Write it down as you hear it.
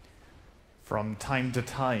From time to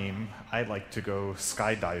time, I like to go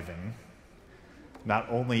skydiving. Not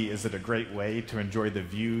only is it a great way to enjoy the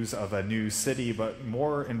views of a new city, but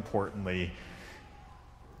more importantly,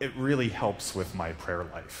 it really helps with my prayer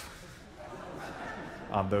life.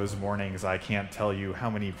 On those mornings, I can't tell you how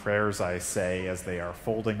many prayers I say as they are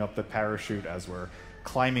folding up the parachute, as we're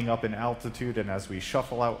climbing up in altitude, and as we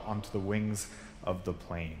shuffle out onto the wings of the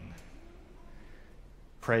plane.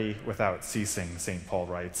 Pray without ceasing, St. Paul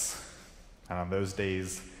writes. And on those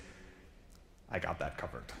days, I got that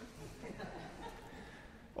covered.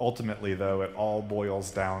 Ultimately, though, it all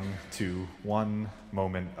boils down to one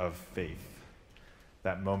moment of faith.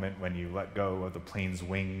 That moment when you let go of the plane's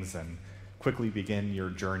wings and quickly begin your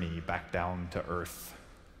journey back down to earth.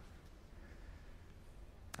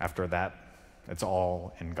 After that, it's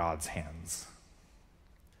all in God's hands.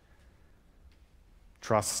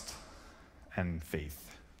 Trust and faith.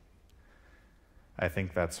 I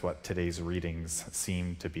think that's what today's readings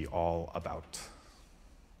seem to be all about.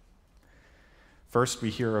 First,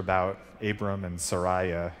 we hear about Abram and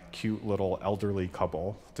Sarai, a cute little elderly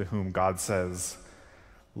couple to whom God says,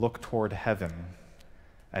 "Look toward heaven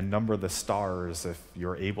and number the stars if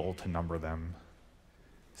you're able to number them.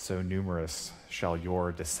 So numerous shall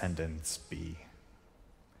your descendants be."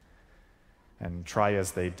 And try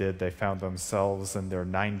as they did, they found themselves in their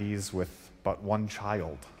 90s with but one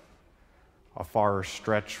child, a far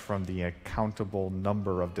stretch from the accountable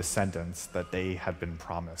number of descendants that they had been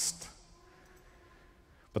promised.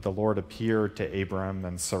 But the Lord appeared to Abram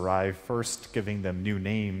and Sarai, first giving them new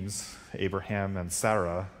names, Abraham and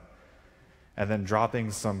Sarah, and then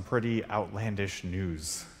dropping some pretty outlandish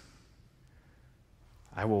news.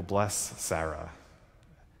 "I will bless Sarah,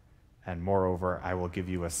 and moreover, I will give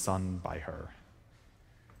you a son by her."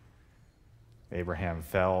 Abraham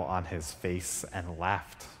fell on his face and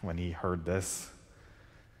laughed when he heard this.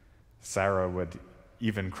 Sarah would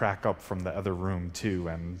even crack up from the other room too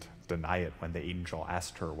and deny it when the angel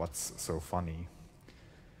asked her, "What's so funny?"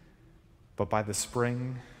 But by the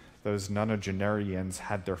spring, those nonagenarians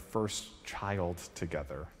had their first child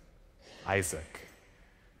together, Isaac,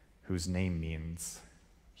 whose name means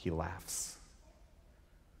 "he laughs."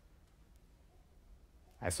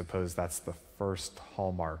 I suppose that's the first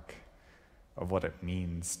hallmark of what it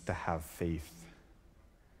means to have faith,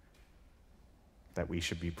 that we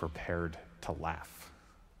should be prepared to laugh.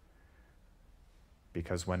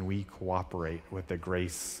 Because when we cooperate with the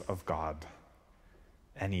grace of God,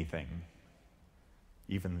 anything,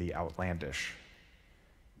 even the outlandish,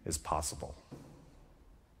 is possible.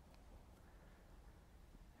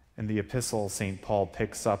 In the epistle, St. Paul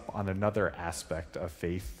picks up on another aspect of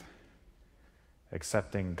faith,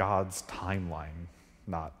 accepting God's timeline,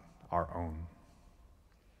 not our own.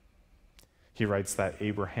 He writes that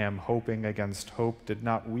Abraham, hoping against hope, did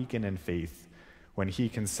not weaken in faith when he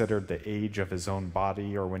considered the age of his own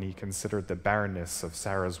body or when he considered the barrenness of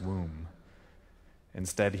Sarah's womb.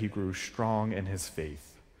 Instead, he grew strong in his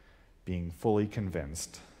faith, being fully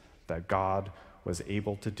convinced that God was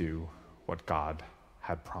able to do what God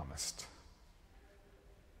had promised.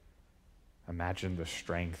 Imagine the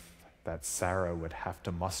strength that Sarah would have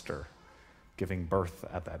to muster giving birth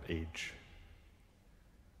at that age.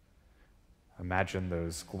 Imagine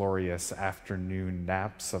those glorious afternoon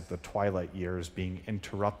naps of the twilight years being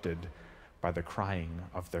interrupted by the crying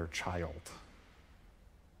of their child.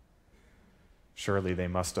 Surely they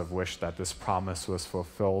must have wished that this promise was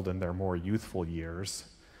fulfilled in their more youthful years.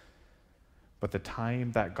 But the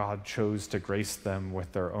time that God chose to grace them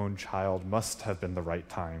with their own child must have been the right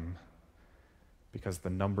time, because the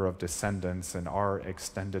number of descendants in our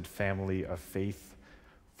extended family of faith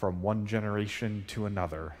from one generation to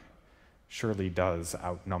another surely does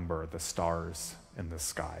outnumber the stars in the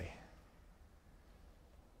sky.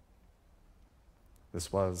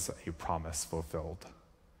 This was a promise fulfilled,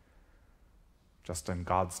 just in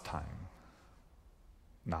God's time,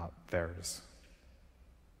 not theirs.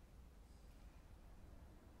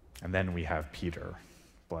 And then we have Peter,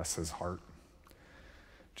 bless his heart.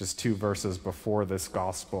 Just 2 verses before this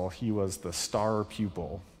gospel, he was the star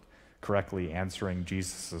pupil, correctly answering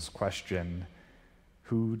Jesus' question,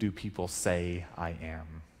 "Who do people say I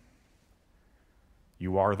am?"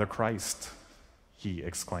 "You are the Christ," he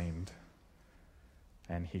exclaimed.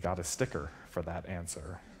 And he got a sticker for that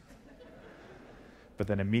answer. But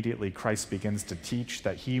then immediately Christ begins to teach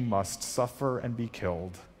that he must suffer and be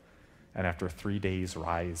killed, and after 3 days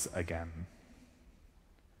rise again.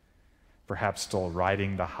 Perhaps still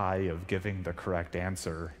riding the high of giving the correct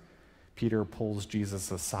answer, Peter pulls Jesus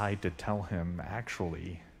aside to tell him,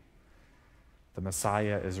 actually, the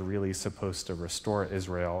Messiah is really supposed to restore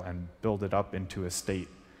Israel and build it up into a state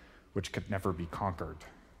which could never be conquered.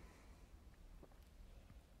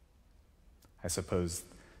 I suppose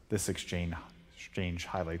this exchange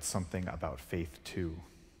highlights something about faith too.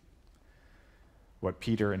 What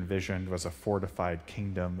Peter envisioned was a fortified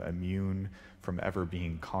kingdom immune from ever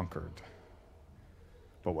being conquered.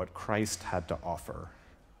 But what Christ had to offer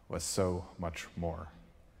was so much more,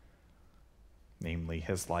 namely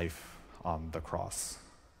his life on the cross,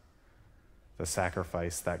 the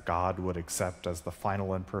sacrifice that God would accept as the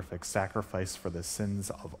final and perfect sacrifice for the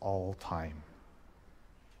sins of all time,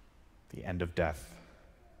 the end of death,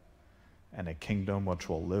 and a kingdom which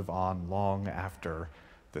will live on long after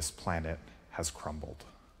this planet has crumbled.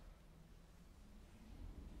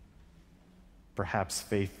 Perhaps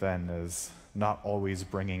faith then is not always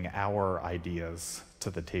bringing our ideas to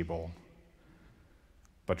the table,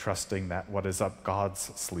 but trusting that what is up God's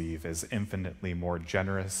sleeve is infinitely more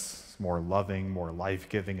generous, more loving, more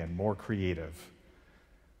life-giving, and more creative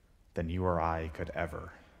than you or I could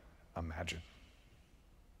ever imagine.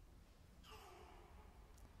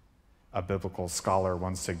 A biblical scholar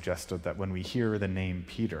once suggested that when we hear the name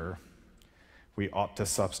Peter, we ought to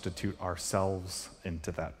substitute ourselves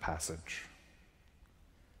into that passage.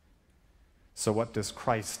 So what does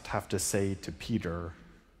Christ have to say to Peter,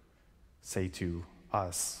 say to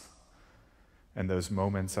us, in those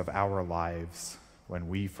moments of our lives when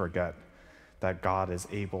we forget that God is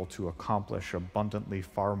able to accomplish abundantly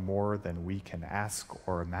far more than we can ask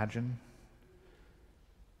or imagine?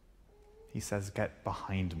 He says, "Get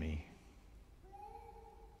behind me."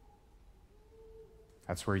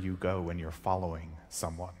 That's where you go when you're following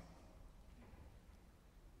someone.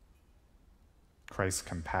 Christ's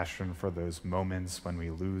compassion for those moments when we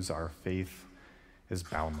lose our faith is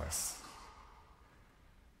boundless.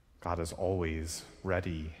 God is always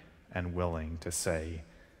ready and willing to say,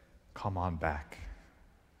 "Come on back,"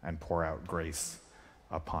 and pour out grace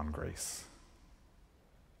upon grace.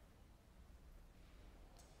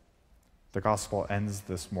 The gospel ends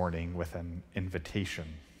this morning with an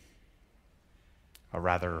invitation, a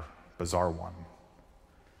rather bizarre one,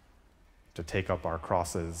 to take up our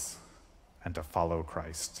crosses and to follow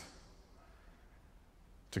Christ,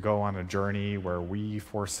 to go on a journey where we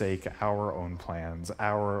forsake our own plans,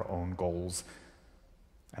 our own goals,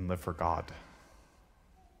 and live for God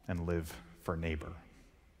and live for neighbor.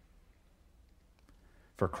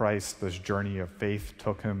 For Christ, this journey of faith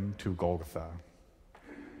took him to Golgotha.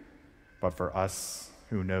 But for us,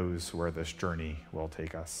 who knows where this journey will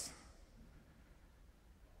take us?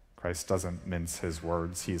 Christ doesn't mince his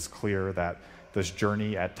words. He is clear that this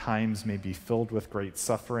journey at times may be filled with great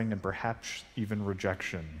suffering and perhaps even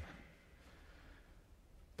rejection.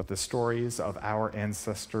 But the stories of our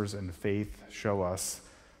ancestors in faith show us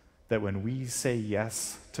that when we say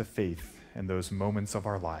yes to faith in those moments of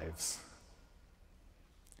our lives,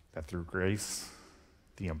 that through grace,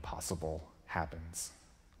 the impossible happens.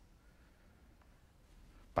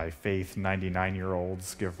 By faith,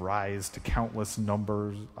 99-year-olds give rise to countless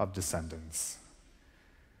numbers of descendants.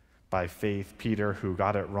 By faith, Peter, who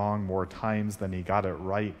got it wrong more times than he got it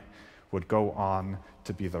right, would go on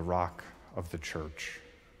to be the rock of the church.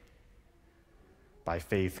 By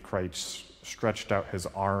faith, Christ stretched out his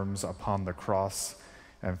arms upon the cross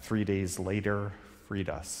and 3 days later freed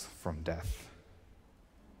us from death.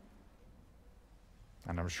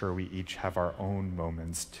 And I'm sure we each have our own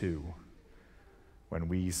moments too, when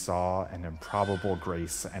we saw an improbable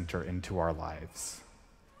grace enter into our lives.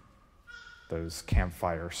 Those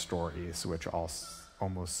campfire stories which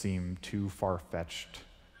almost seem too far-fetched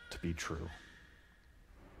to be true.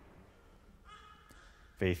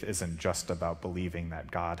 Faith isn't just about believing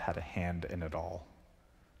that God had a hand in it all.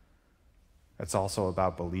 It's also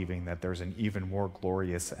about believing that there's an even more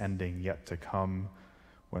glorious ending yet to come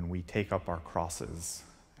when we take up our crosses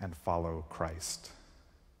and follow Christ.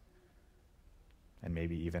 And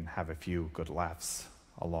maybe even have a few good laughs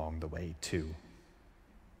along the way too.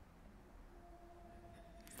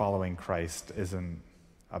 Following Christ isn't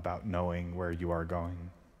about knowing where you are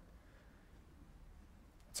going.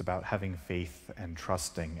 It's about having faith and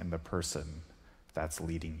trusting in the person that's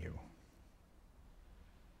leading you.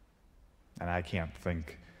 And I can't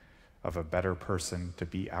think of a better person to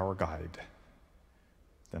be our guide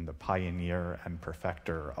than the pioneer and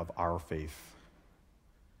perfecter of our faith,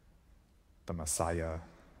 the Messiah,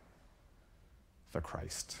 the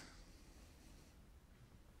Christ.